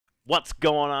What's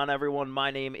going on, everyone?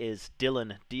 My name is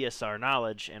Dylan, DSR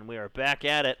Knowledge, and we are back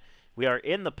at it. We are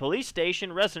in the police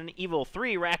station, Resident Evil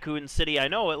 3, Raccoon City. I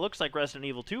know it looks like Resident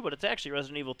Evil 2, but it's actually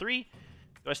Resident Evil 3.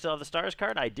 Do I still have the STARS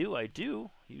card? I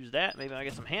do. Use that. Maybe I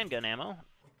get some handgun ammo.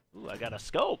 Ooh, I got a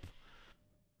scope.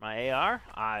 My AR?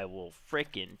 I will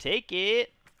frickin' take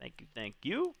it. Thank you, thank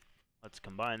you. Let's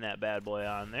combine that bad boy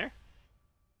on there.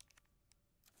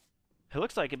 It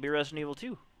looks like it'd be Resident Evil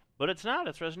 2. But it's not.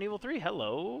 It's Resident Evil 3.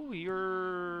 Hello.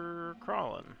 You're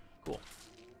crawling. Cool.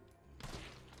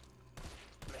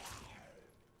 Okay.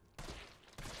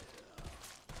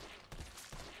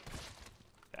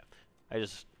 I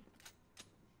just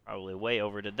probably way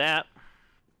overdid that.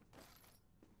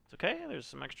 It's okay. There's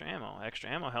some extra ammo. Extra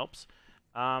ammo helps.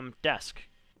 Desk.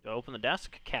 Do I open the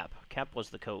desk? Cap. Cap was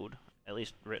the code. At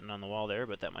least written on the wall there,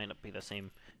 but that might not be the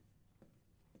same.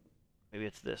 Maybe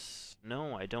it's this.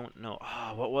 No, I don't know.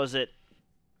 Ah, what was it?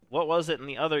 What was it in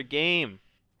the other game?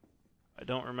 I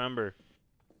don't remember.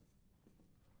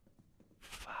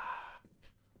 Fuck.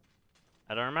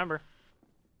 I don't remember.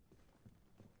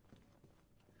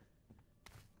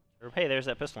 Hey, there's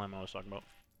that pistol ammo I was talking about.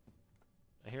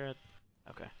 Did I hear it?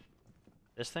 Okay.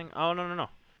 This thing? Oh, no, no, no.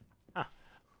 Huh.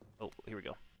 Oh, here we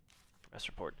go. Press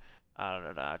report.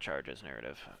 Charges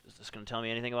narrative. Is this going to tell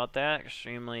me anything about that?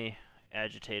 Extremely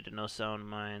agitated, no sound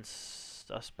mind.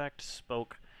 Suspect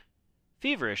spoke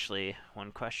feverishly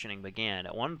when questioning began.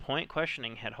 At one point,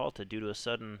 questioning had halted due to a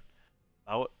sudden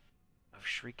bout of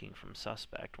shrieking from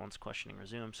suspect. Once questioning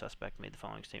resumed, suspect made the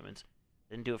following statements.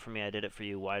 Didn't do it for me, I did it for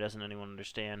you. Why doesn't anyone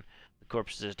understand? The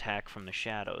corpse's attack from the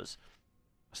shadows.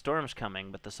 A storm's coming,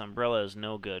 but this umbrella is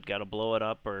no good. Gotta blow it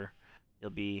up or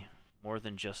you'll be more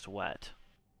than just wet.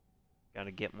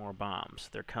 Gotta get more bombs.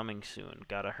 They're coming soon.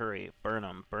 Gotta hurry. Burn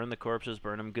them. Burn the corpses.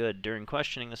 Burn them good. During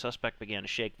questioning, the suspect began to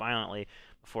shake violently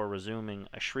before resuming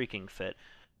a shrieking fit.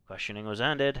 Questioning was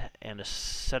ended, and a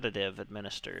sedative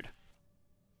administered.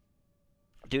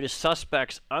 Due to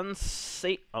suspect's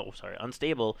unstable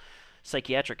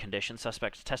psychiatric condition,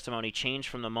 suspect's testimony changed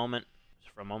from moment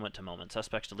to moment.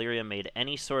 Suspect's delirium made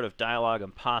any sort of dialogue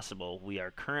impossible. We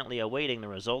are currently awaiting the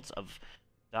results of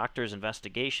doctors'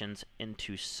 investigations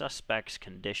into suspect's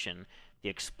condition. The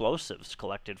explosives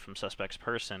collected from suspect's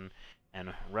person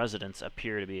and residence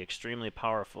appear to be extremely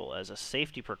powerful. As a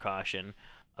safety precaution,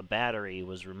 a battery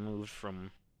was removed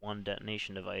from one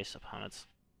detonation device upon its...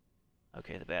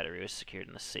 Okay, the battery was secured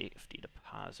in the safety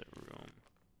deposit room.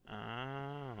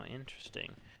 Oh,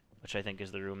 interesting. Which I think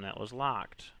is the room that was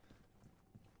locked.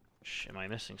 Am I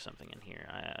missing something in here?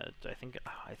 I think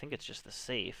it's just the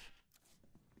safe.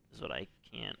 This is what I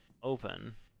can't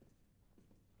open.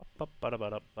 I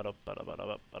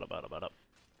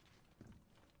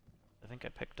think I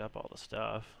picked up all the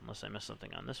stuff, unless I missed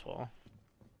something on this wall.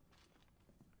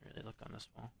 Really look on this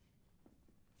wall.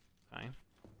 Okay.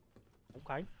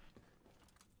 Okay.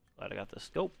 Glad I got the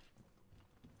scope.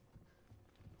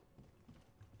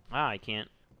 Ah, I can't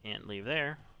leave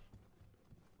there.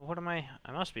 What am I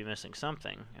must be missing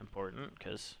something important,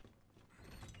 because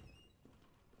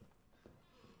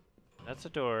that's the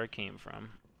door it came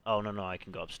from. Oh, no, no, I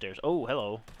can go upstairs. Oh,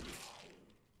 hello.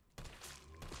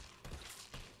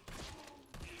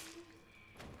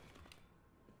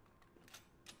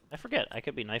 I forget, I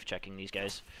could be knife checking these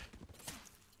guys.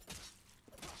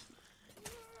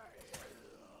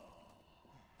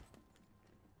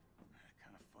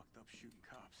 Kind of fucked up shooting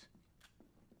cops.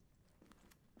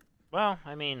 Well,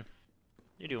 I mean,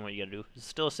 you're doing what you gotta do. Is it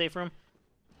still a safe room?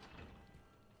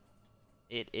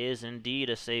 It is indeed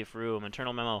a safe room.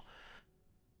 Internal memo.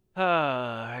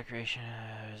 Recreation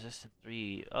resistance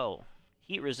 3. Oh,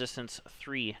 heat resistance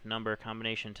 3 number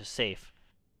combination to safe.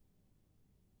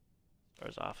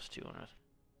 Stars office 200.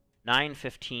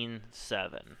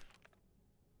 915-7.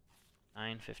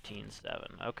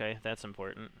 915-7. Okay, that's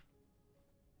important.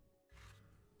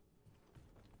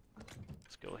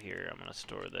 Let's go here. I'm gonna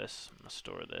store this. I'm gonna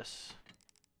store this.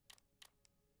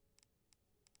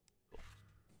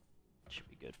 Should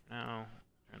be good for now.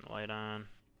 Turn the light on.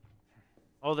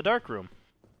 Oh, the dark room.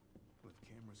 Well, if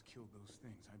cameras killed those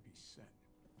things, I'd be set.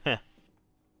 Heh.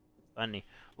 Funny.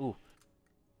 Ooh.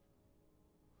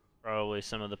 Probably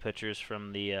some of the pictures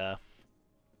from the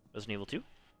Resident Evil 2,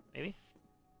 maybe?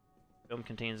 Film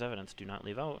contains evidence. Do not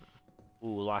leave out.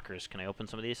 Ooh, lockers. Can I open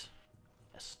some of these?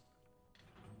 Yes.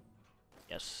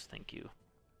 Yes, thank you.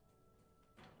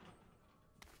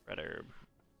 Red herb.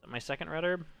 Is that my second red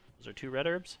herb? Was there 2 red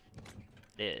herbs?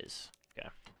 It is. Okay.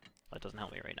 Well, that doesn't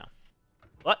help me right now.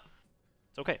 But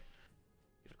it's okay.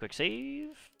 Give it a quick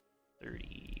save.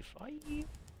 35.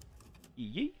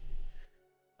 Yee.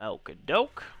 Okie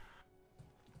doke.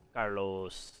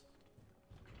 Carlos.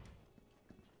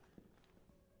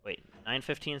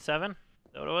 9:15:7? Is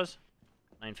that what it was?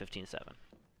 9:15:7. I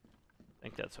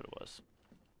think that's what it was.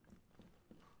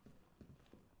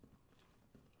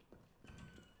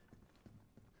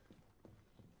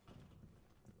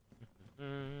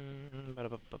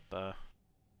 Ba-da-ba-ba-ba.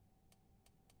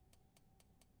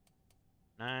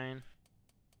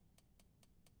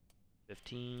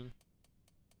 9:15:7.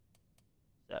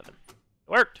 It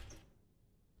worked!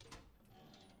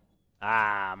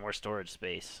 Ah, more storage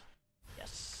space.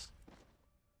 Yes.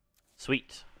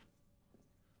 Sweet.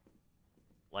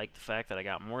 Like the fact that I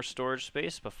got more storage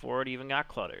space before it even got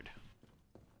cluttered.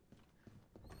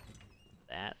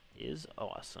 That is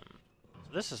awesome.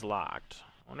 So this is locked.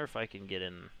 I wonder if I can get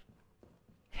in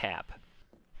Cap.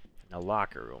 The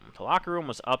locker room. The locker room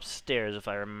was upstairs, if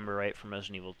I remember right, from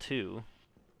Resident Evil 2.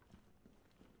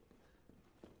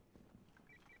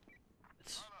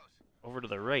 It's over to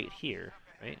the right here,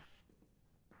 right?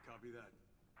 Copy that.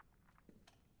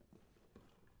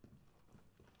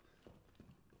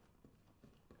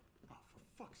 Oh, for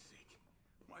fuck's sake.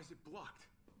 Why is it blocked?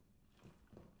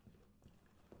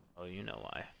 Oh, you know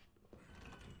why.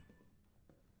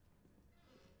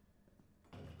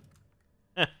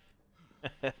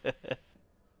 I'm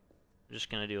just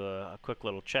gonna do a quick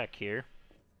little check here.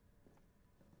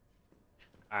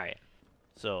 Alright,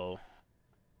 so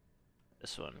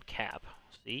this one, Cap.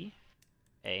 C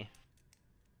A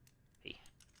P.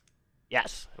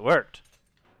 Yes, it worked.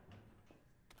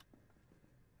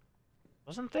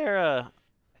 Wasn't there a...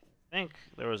 I think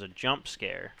there was a jump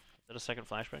scare. Is that a second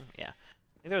flashbang? Yeah.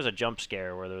 I think there was a jump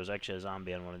scare where there was actually a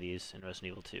zombie on one of these in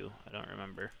Resident Evil 2. I don't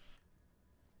remember.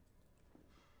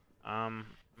 I'm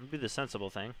gonna do the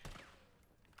sensible thing.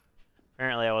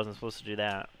 Apparently I wasn't supposed to do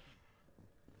that.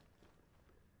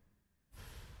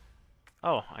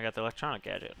 Oh, I got the electronic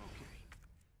gadget. Okay.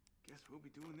 Guess we'll be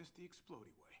doing this the explodey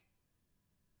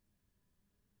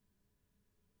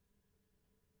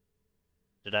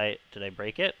way. Did I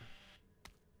break it?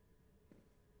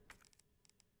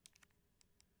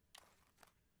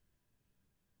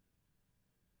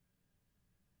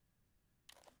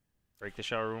 Break the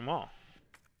shower room wall.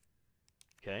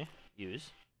 Okay, use.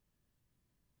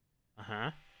 Uh-huh.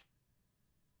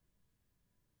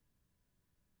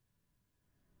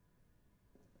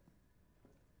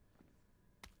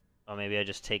 Oh, maybe I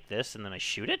just take this and then I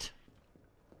shoot it?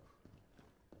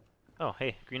 Oh,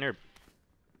 hey, green herb.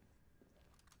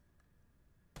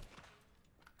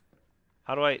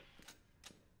 How do I...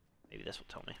 Maybe this will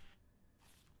tell me.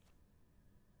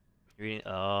 You're reading...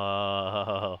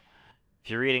 Oh... If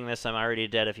you're reading this, I'm already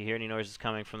dead. If you hear any noises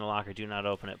coming from the locker, do not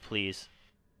open it, please.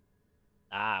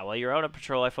 Ah, while you're out on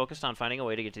patrol, I focused on finding a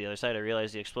way to get to the other side. I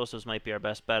realized the explosives might be our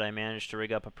best bet. I managed to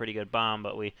rig up a pretty good bomb,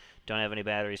 but we don't have any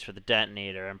batteries for the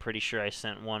detonator. I'm pretty sure I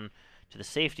sent one to the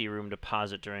safety room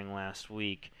deposit during last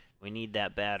week. We need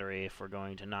that battery if we're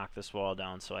going to knock this wall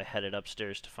down, so I headed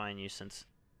upstairs to find you since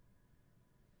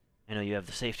I know you have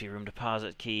the safety room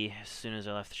deposit key. As soon as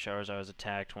I left the showers, I was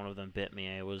attacked. One of them bit me.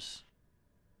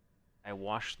 I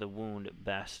washed the wound as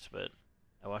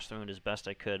best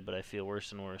I could, but I feel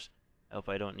worse and worse. I hope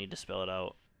I don't need to spell it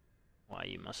out. Why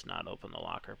you must not open the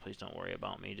locker. Please don't worry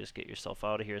about me. Just get yourself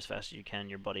out of here as fast as you can.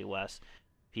 Your buddy Wes.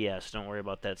 P.S. Don't worry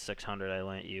about that 600 I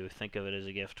lent you. Think of it as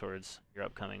a gift towards your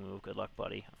upcoming move. Good luck,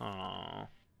 buddy. Aww.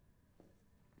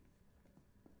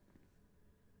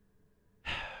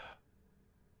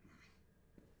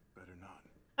 Better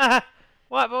not.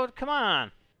 What? But come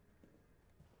on.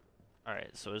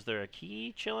 Alright, so is there a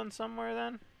key chilling somewhere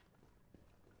then?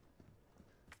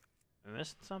 Am I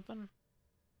missing something?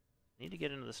 Need to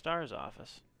get into the STARS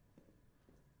office.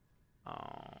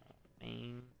 Oh,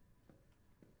 man.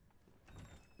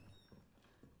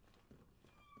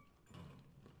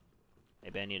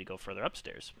 Maybe I need to go further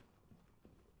upstairs.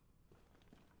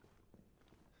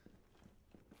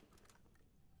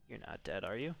 You're not dead,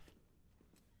 are you?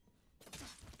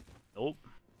 Nope.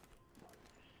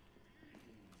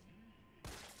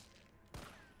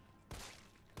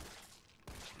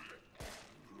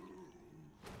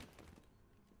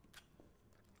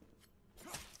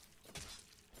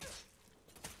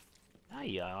 Now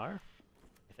you are.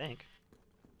 I think.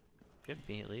 Should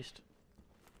be, at least.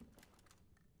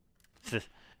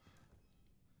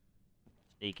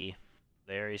 Sneaky.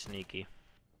 Very sneaky.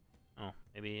 Oh,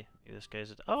 maybe this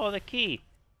guy's... Oh, the key!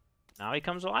 Now he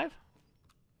comes alive?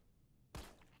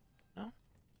 No?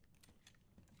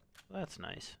 Well, that's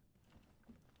nice.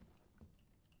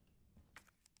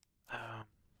 God,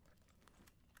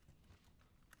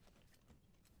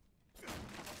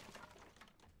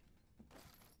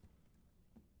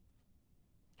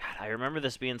 I remember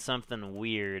this being something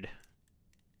weird.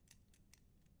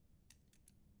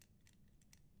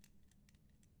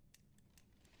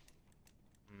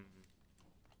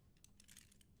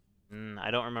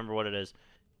 I don't remember what it is.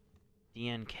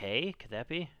 DNK? Could that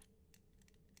be?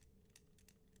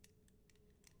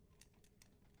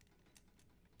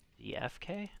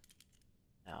 DFK?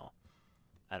 No.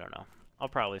 I don't know. I'll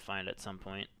probably find it at some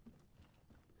point.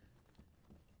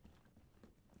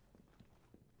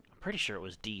 I'm pretty sure it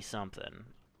was D something.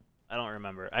 I don't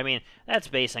remember. I mean, that's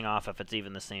basing off if it's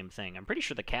even the same thing. I'm pretty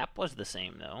sure the cap was the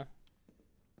same, though.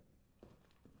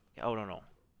 Oh, no.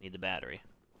 Need the battery.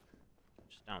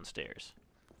 Just downstairs.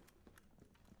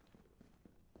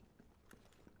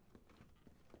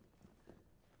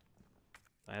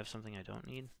 Do I have something I don't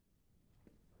need?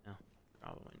 No.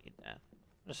 Probably need that.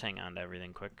 Just hang on to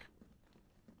everything quick.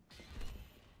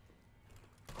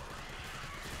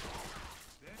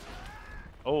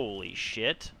 Holy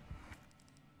shit.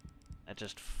 That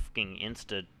just fucking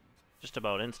just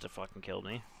about insta fucking killed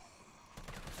me.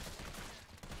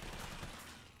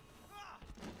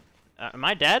 Am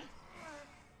I dead?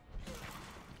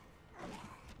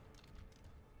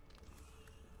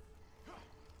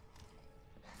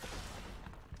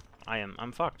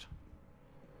 I'm fucked.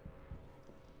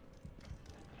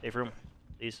 Safe room,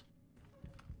 please.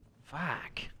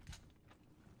 Fuck.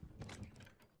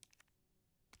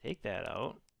 Take that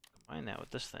out. Combine that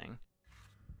with this thing.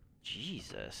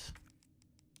 Jesus.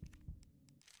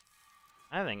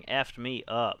 That thing effed me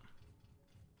up.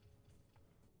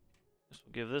 Just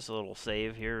we'll give this a little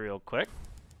save here real quick.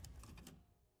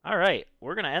 Alright,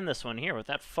 we're gonna end this one here with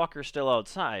that fucker still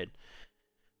outside.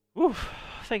 Woo.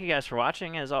 Thank you guys for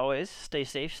watching. As always, stay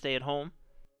safe, stay at home.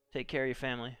 Take care of your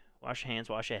family. Wash your hands,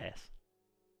 wash your ass.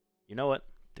 You know what?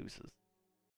 Deuces.